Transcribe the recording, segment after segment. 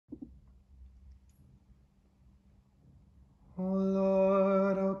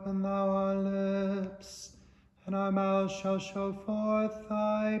mouth shall show forth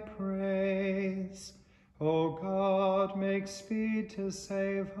thy praise. O God, make speed to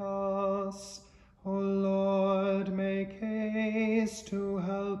save us. O Lord, make haste to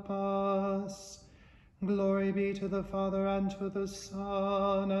help us. Glory be to the Father, and to the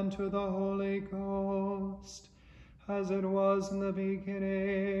Son, and to the Holy Ghost, as it was in the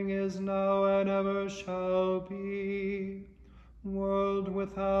beginning, is now, and ever shall be, world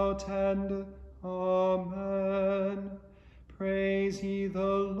without end. Amen. Praise ye the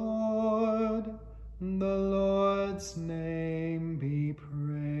Lord. The Lord's name be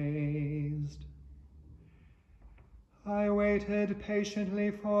praised. I waited patiently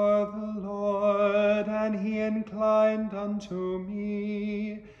for the Lord, and he inclined unto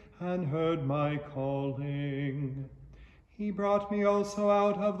me, and heard my calling. He brought me also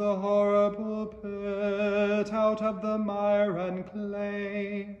out of the horrible pit, out of the mire and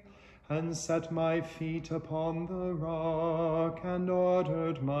clay, and set my feet upon the rock, and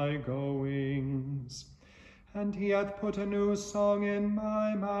ordered my goings. And he hath put a new song in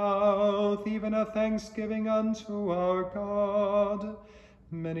my mouth, even a thanksgiving unto our God.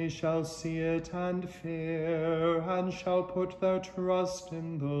 Many shall see it and fear, and shall put their trust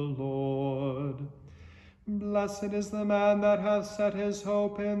in the Lord. Blessed is the man that hath set his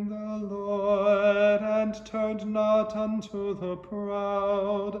hope in the Lord, and turned not unto the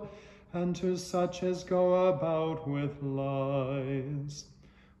proud, and to such as go about with lies.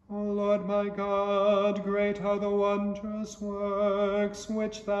 O Lord my God, great are the wondrous works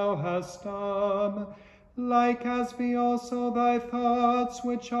which thou hast done, like as be also thy thoughts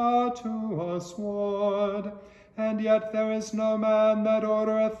which are to usward, and yet there is no man that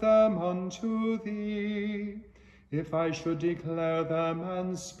ordereth them unto thee. If I should declare them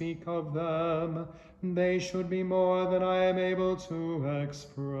and speak of them, they should be more than I am able to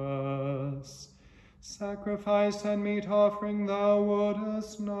express. Sacrifice and meat offering thou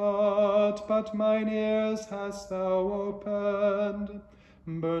wouldest not, but mine ears hast thou opened.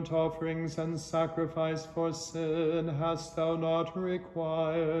 Burnt offerings and sacrifice for sin hast thou not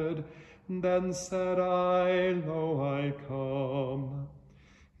required. Then said I, Lo, I come.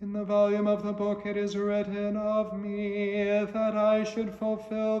 In the volume of the book it is written of me, that I should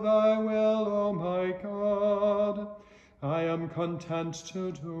fulfill thy will, O my God. I am content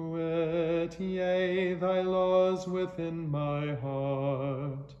to do it, yea, thy laws within my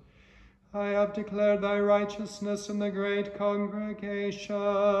heart. I have declared thy righteousness in the great congregation.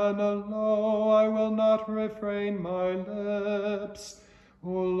 Lo, I will not refrain my lips, O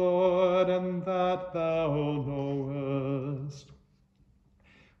Lord, and that thou knowest.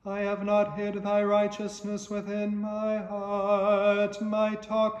 I have not hid thy righteousness within my heart. My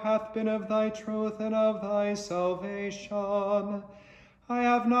talk hath been of thy truth and of thy salvation. I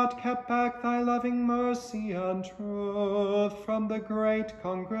have not kept back thy loving mercy and truth from the great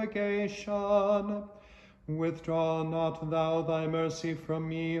congregation. Withdraw not thou thy mercy from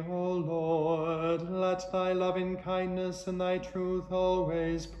me, O Lord. Let thy loving kindness and thy truth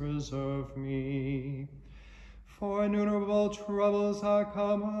always preserve me. For innumerable troubles are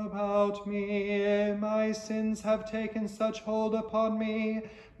come about me. My sins have taken such hold upon me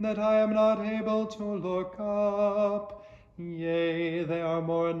that I am not able to look up. Yea, they are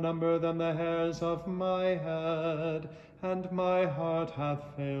more in number than the hairs of my head, and my heart hath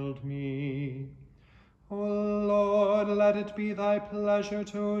failed me. O Lord, let it be thy pleasure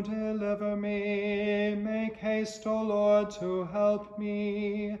to deliver me. Make haste, O Lord, to help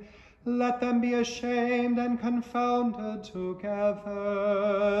me. Let them be ashamed and confounded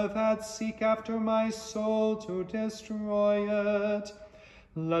together, that seek after my soul to destroy it.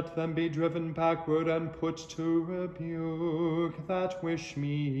 Let them be driven backward and put to rebuke, that wish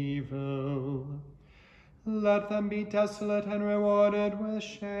me evil. Let them be desolate and rewarded with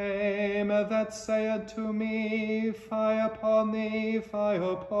shame, that saith to me, Fie upon thee, fie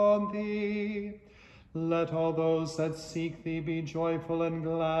upon thee. Let all those that seek thee be joyful and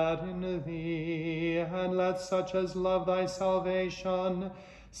glad in thee, and let such as love thy salvation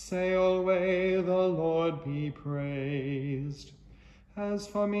say always, The Lord be praised. As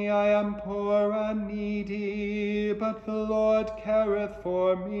for me, I am poor and needy, but the Lord careth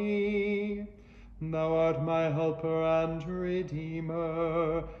for me. Thou art my helper and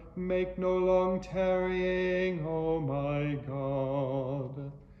redeemer. Make no long tarrying, O my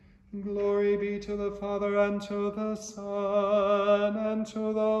God. Glory be to the Father, and to the Son, and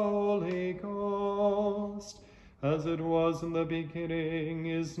to the Holy Ghost, as it was in the beginning,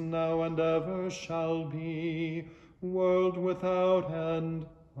 is now, and ever shall be, world without end.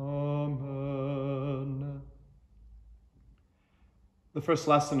 Amen. The first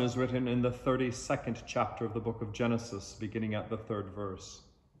lesson is written in the 32nd chapter of the book of Genesis, beginning at the 3rd verse.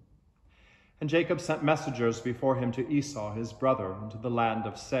 And Jacob sent messengers before him to Esau, his brother, into the land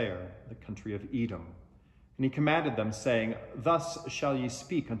of Seir, the country of Edom. And he commanded them, saying, Thus shall ye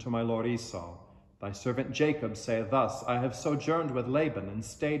speak unto my lord Esau. Thy servant Jacob saith thus, I have sojourned with Laban, and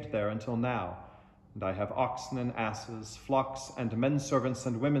stayed there until now. And I have oxen and asses, flocks, and men servants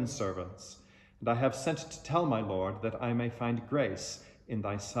and women servants. And I have sent to tell my lord that I may find grace in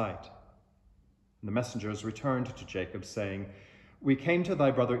thy sight. And the messengers returned to Jacob, saying, We came to thy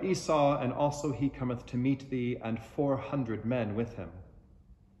brother Esau, and also he cometh to meet thee, and 400 men with him.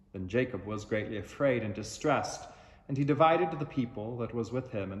 Then Jacob was greatly afraid and distressed, and he divided the people that was with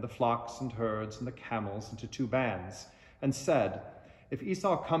him, and the flocks and herds and the camels, into 2 bands, and said, If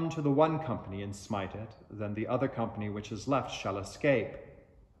Esau come to the one company and smite it, then the other company which is left shall escape.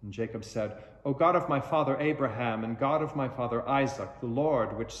 And Jacob said, O God of my father Abraham, and God of my father Isaac, the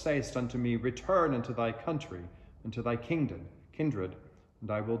Lord, which sayest unto me, Return into thy country, and to thy kindred,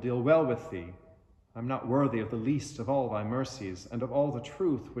 and I will deal well with thee. I am not worthy of the least of all thy mercies, and of all the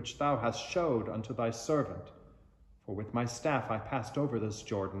truth which thou hast showed unto thy servant. For with my staff I passed over this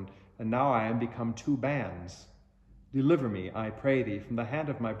Jordan, and now I am become 2 bands. Deliver me, I pray thee, from the hand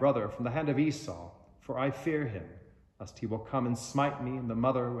of my brother, from the hand of Esau, for I fear him, lest he will come and smite me and the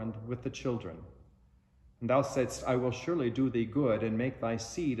mother and with the children. And thou saidst, I will surely do thee good, and make thy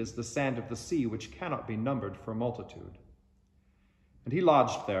seed as the sand of the sea, which cannot be numbered for multitude. And he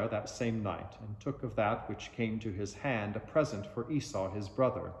lodged there that same night, and took of that which came to his hand a present for Esau his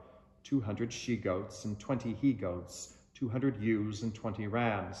brother, 200 she-goats and 20 he-goats, 200 ewes and 20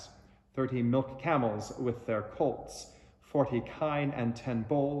 rams, 30 milk camels with their colts, 40 kine and 10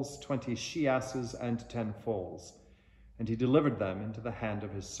 bulls, 20 she-asses and 10 foals. And he delivered them into the hand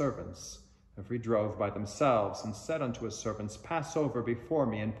of his servants. Every drove by themselves, and said unto his servants, Pass over before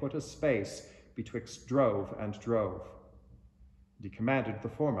me, and put a space betwixt drove and drove. And he commanded the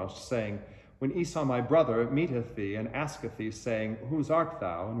foremost, saying, When Esau my brother meeteth thee, and asketh thee, saying, Whose art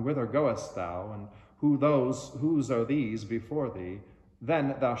thou, and whither goest thou, and whose are these before thee?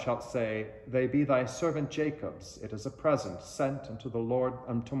 Then thou shalt say, They be thy servant Jacob's. It is a present sent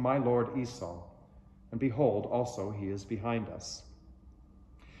unto my lord Esau. And behold, also he is behind us.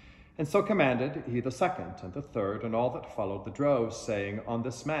 And so commanded he the second and the third, and all that followed the droves, saying, On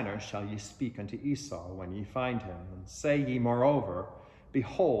this manner shall ye speak unto Esau when ye find him. And say ye moreover,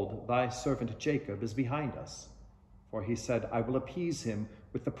 Behold, thy servant Jacob is behind us. For he said, I will appease him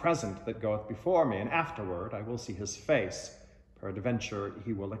with the present that goeth before me, and afterward I will see his face. Peradventure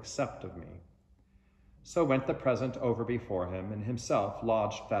he will accept of me. So went the present over before him, and himself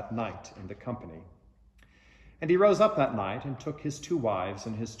lodged that night in the company. And he rose up that night, and took his 2 wives,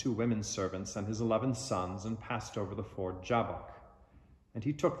 and his 2 women servants, and his 11 sons, and passed over the ford Jabbok. And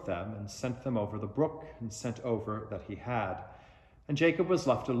he took them, and sent them over the brook, and sent over that he had. And Jacob was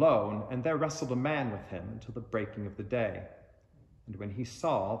left alone, and there wrestled a man with him until the breaking of the day. And when he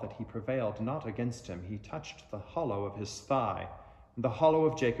saw that he prevailed not against him, he touched the hollow of his thigh, and the hollow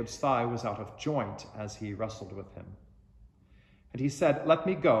of Jacob's thigh was out of joint as he wrestled with him. And he said, Let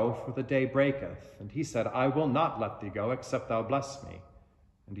me go, for the day breaketh. And he said, I will not let thee go, except thou bless me.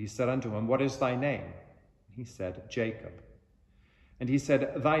 And he said unto him, What is thy name? And he said, Jacob. And he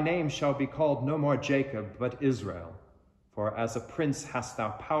said, Thy name shall be called no more Jacob, but Israel. For as a prince hast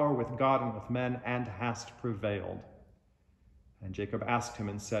thou power with God and with men, and hast prevailed. And Jacob asked him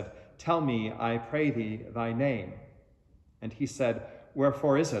and said, Tell me, I pray thee, thy name. And he said,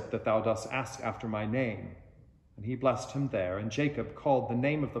 Wherefore is it that thou dost ask after my name? And he blessed him there, and Jacob called the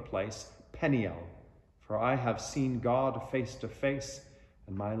name of the place Peniel, for I have seen God face to face,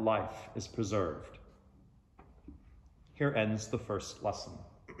 and my life is preserved. Here ends the first lesson.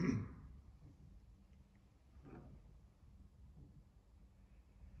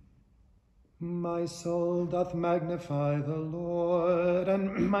 My soul doth magnify the Lord,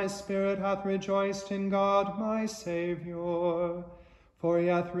 and my spirit hath rejoiced in God my Saviour. For he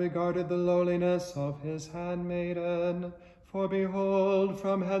hath regarded the lowliness of his handmaiden. For behold,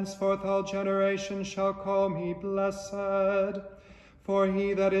 from henceforth all generations shall call me blessed. For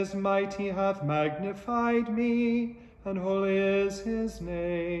he that is mighty hath magnified me, and holy is his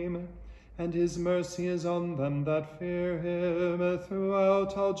name. And his mercy is on them that fear him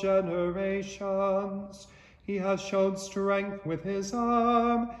throughout all generations. He hath showed strength with his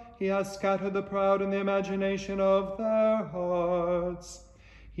arm. He hath scattered the proud in the imagination of their hearts.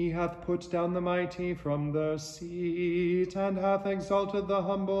 He hath put down the mighty from their seat, and hath exalted the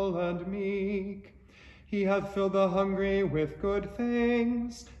humble and meek. He hath filled the hungry with good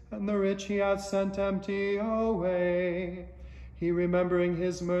things, and the rich he hath sent empty away. He, remembering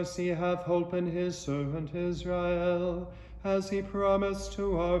his mercy, hath holpen his servant Israel, as he promised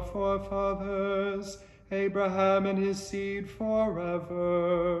to our forefathers, Abraham and his seed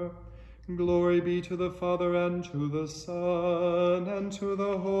forever. Glory be to the Father, and to the Son, and to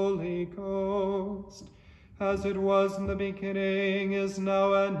the Holy Ghost, as it was in the beginning, is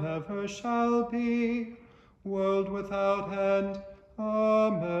now, and ever shall be, world without end.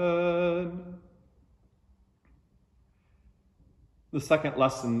 Amen. The second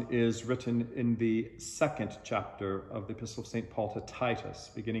lesson is written in the second chapter of the Epistle of St. Paul to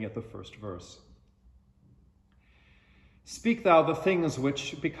Titus, beginning at the first verse. Speak thou the things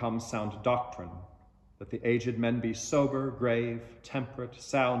which become sound doctrine, that the aged men be sober, grave, temperate,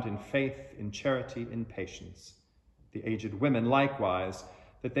 sound in faith, in charity, in patience. The aged women likewise,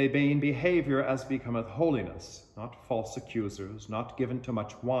 that they be in behavior as becometh holiness, not false accusers, not given to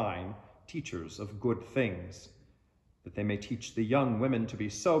much wine, teachers of good things, that they may teach the young women to be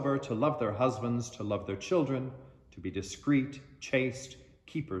sober, to love their husbands, to love their children, to be discreet, chaste,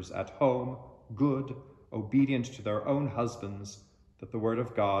 keepers at home, good, obedient to their own husbands, that the word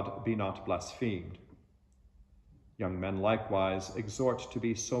of God be not blasphemed. Young men likewise exhort to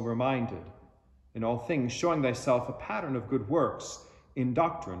be sober-minded, in all things showing thyself a pattern of good works, in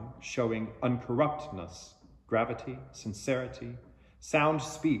doctrine showing uncorruptness, gravity, sincerity, sound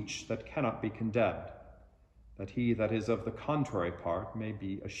speech that cannot be condemned, that he that is of the contrary part may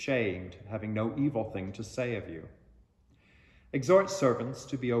be ashamed, having no evil thing to say of you. Exhort servants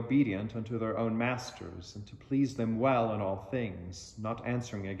to be obedient unto their own masters, and to please them well in all things, not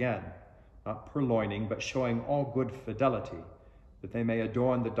answering again, not purloining, but showing all good fidelity, that they may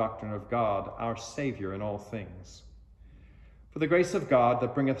adorn the doctrine of God, our Saviour, in all things. For the grace of God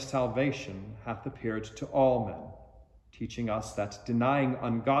that bringeth salvation hath appeared to all men, teaching us that, denying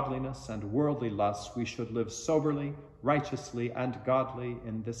ungodliness and worldly lusts, we should live soberly, righteously, and godly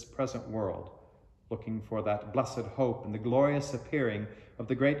in this present world, looking for that blessed hope and the glorious appearing of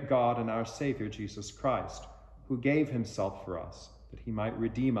the great God and our Saviour Jesus Christ, who gave himself for us, that he might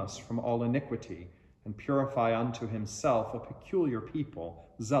redeem us from all iniquity and purify unto himself a peculiar people,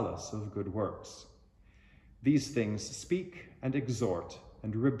 zealous of good works. These things speak and exhort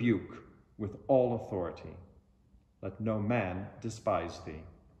and rebuke with all authority. Let no man despise thee.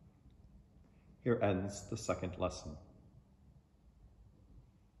 Here ends the second lesson.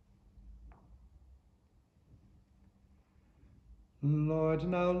 Lord,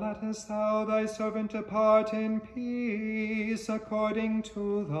 now lettest thou thy servant depart in peace, according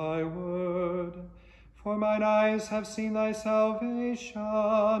to thy word. For mine eyes have seen thy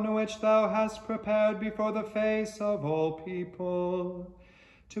salvation, which thou hast prepared before the face of all people,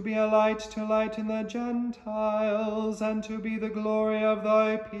 to be a light to lighten the Gentiles, and to be the glory of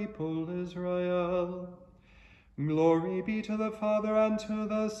thy people Israel. Glory be to the Father, and to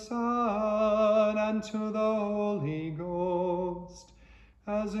the Son, and to the Holy Ghost,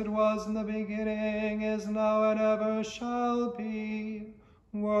 as it was in the beginning, is now, and ever shall be,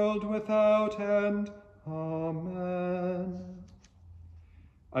 world without end. Amen.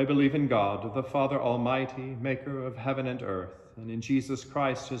 I believe in God, the Father Almighty, maker of heaven and earth, and in Jesus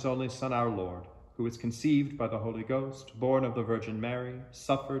Christ, his only Son, our Lord, who was conceived by the Holy Ghost, born of the Virgin Mary,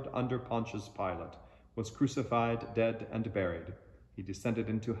 suffered under Pontius Pilate, was crucified, dead, and buried. He descended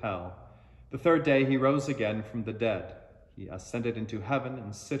into hell. The third day he rose again from the dead. He ascended into heaven,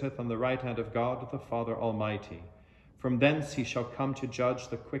 and sitteth on the right hand of God, the Father Almighty. From thence he shall come to judge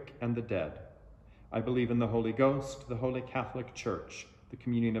the quick and the dead. I believe in the Holy Ghost, the Holy Catholic Church, the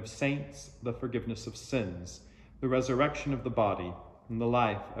communion of saints, the forgiveness of sins, the resurrection of the body, and the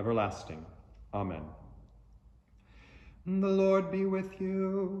life everlasting. Amen. The Lord be with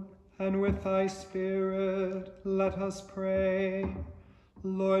you, and with thy spirit. Let us pray.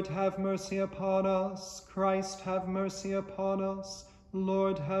 Lord, have mercy upon us. Christ, have mercy upon us.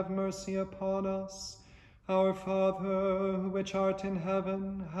 Lord, have mercy upon us. Our Father, which art in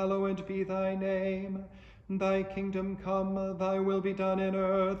heaven, hallowed be thy name. Thy kingdom come, thy will be done in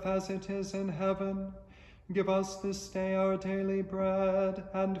earth as it is in heaven. Give us this day our daily bread,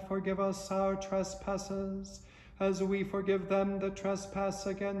 and forgive us our trespasses, as we forgive them that trespass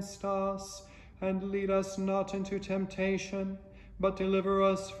against us. And lead us not into temptation, but deliver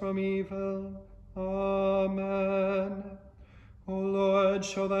us from evil. Amen. O Lord,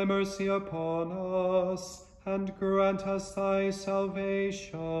 show thy mercy upon us, and grant us thy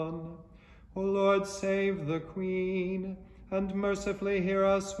salvation. O Lord, save the Queen, and mercifully hear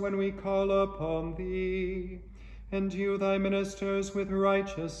us when we call upon thee. Endue thy ministers with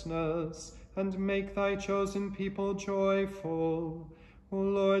righteousness, and make thy chosen people joyful. O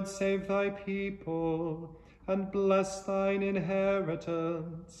Lord, save thy people, and bless thine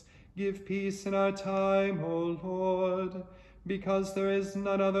inheritance. Give peace in our time, O Lord, because there is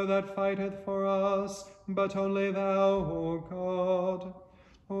none other that fighteth for us, but only thou, O God.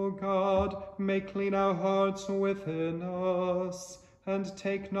 O God, make clean our hearts within us, and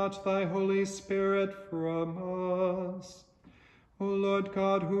take not thy Holy Spirit from us. O Lord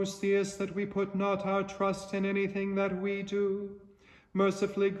God, who seest that we put not our trust in anything that we do,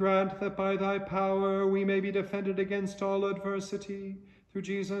 mercifully grant that by thy power we may be defended against all adversity, through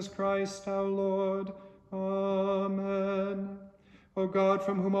Jesus Christ our Lord. Amen. O God,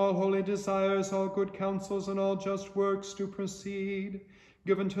 from whom all holy desires, all good counsels, and all just works do proceed,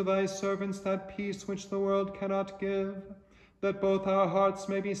 give unto thy servants that peace which the world cannot give, that both our hearts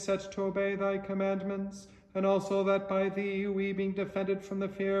may be set to obey thy commandments, and also that by thee we, being defended from the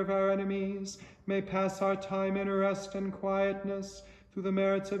fear of our enemies, may pass our time in rest and quietness, through the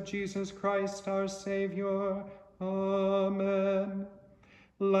merits of Jesus Christ our Saviour. Amen.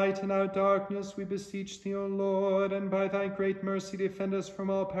 Lighten our darkness, we beseech thee, O Lord, and by thy great mercy defend us from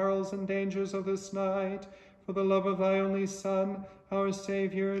all perils and dangers of this night, for the love of thy only Son, our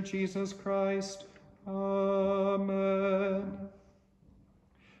Saviour, Jesus Christ. Amen.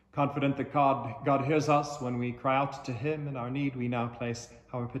 Confident that God hears us when we cry out to him in our need, we now place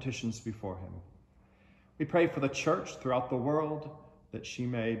our petitions before him. We pray for the church throughout the world, that she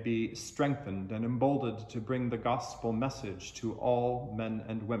may be strengthened and emboldened to bring the gospel message to all men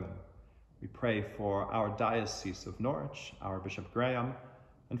and women. We pray for our Diocese of Norwich, our Bishop Graham,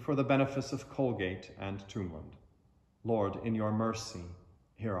 and for the benefice of Colgate and Tombland. Lord, in your mercy,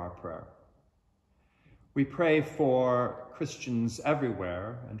 hear our prayer. We pray for Christians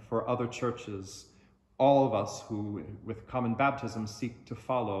everywhere and for other churches, all of us who, with common baptism, seek to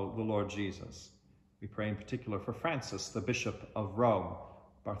follow the Lord Jesus. We pray in particular for Francis, the Bishop of Rome,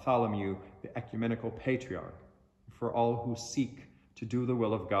 Bartholomew, the ecumenical patriarch, for all who seek to do the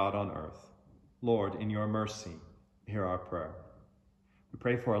will of God on earth. Lord, in your mercy, hear our prayer. We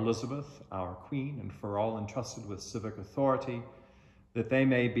pray for Elizabeth, our Queen, and for all entrusted with civic authority, that they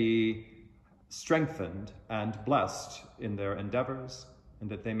may be strengthened and blessed in their endeavors, and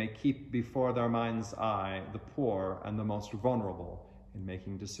that they may keep before their mind's eye the poor and the most vulnerable in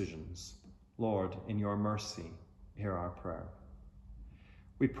making decisions. Lord, in your mercy, hear our prayer.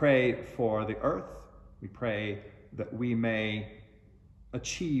 We pray for the earth. We pray that we may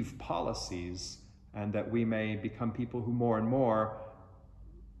achieve policies and that we may become people who more and more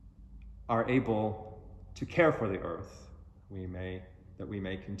are able to care for the earth. That we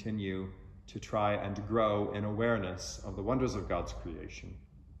may continue to try and grow in awareness of the wonders of God's creation.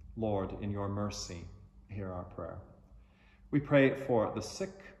 Lord, in your mercy, hear our prayer. We pray for the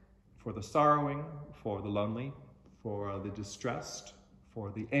sick, for the sorrowing, for the lonely, for the distressed,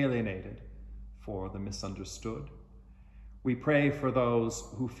 for the alienated, for the misunderstood. We pray for those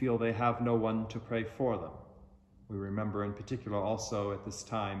who feel they have no one to pray for them. We remember in particular also at this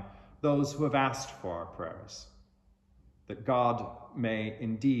time those who have asked for our prayers, that God may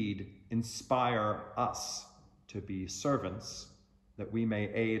indeed inspire us to be servants, that we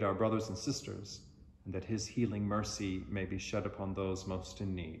may aid our brothers and sisters, and that his healing mercy may be shed upon those most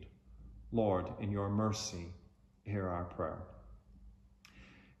in need. Lord, in your mercy, hear our prayer.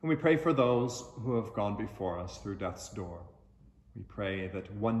 And we pray for those who have gone before us through death's door. We pray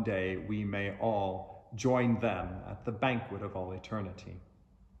that one day we may all join them at the banquet of all eternity.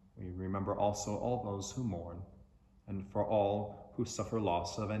 We remember also all those who mourn, and for all who suffer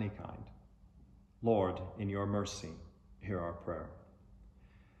loss of any kind. Lord, in your mercy, hear our prayer.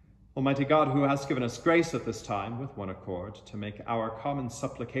 Almighty God, who hast given us grace at this time with one accord to make our common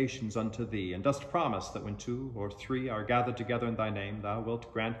supplications unto thee, and dost promise that when 2 or 3 are gathered together in thy name, thou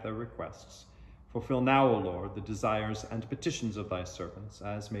wilt grant their requests. Fulfill now, O Lord, the desires and petitions of thy servants,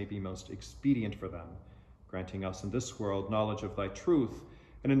 as may be most expedient for them, granting us in this world knowledge of thy truth,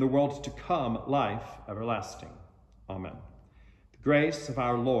 and in the world to come life everlasting. Amen. The grace of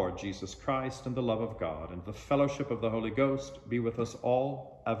our Lord Jesus Christ, and the love of God, and the fellowship of the Holy Ghost be with us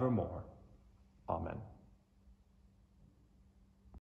all evermore. Amen.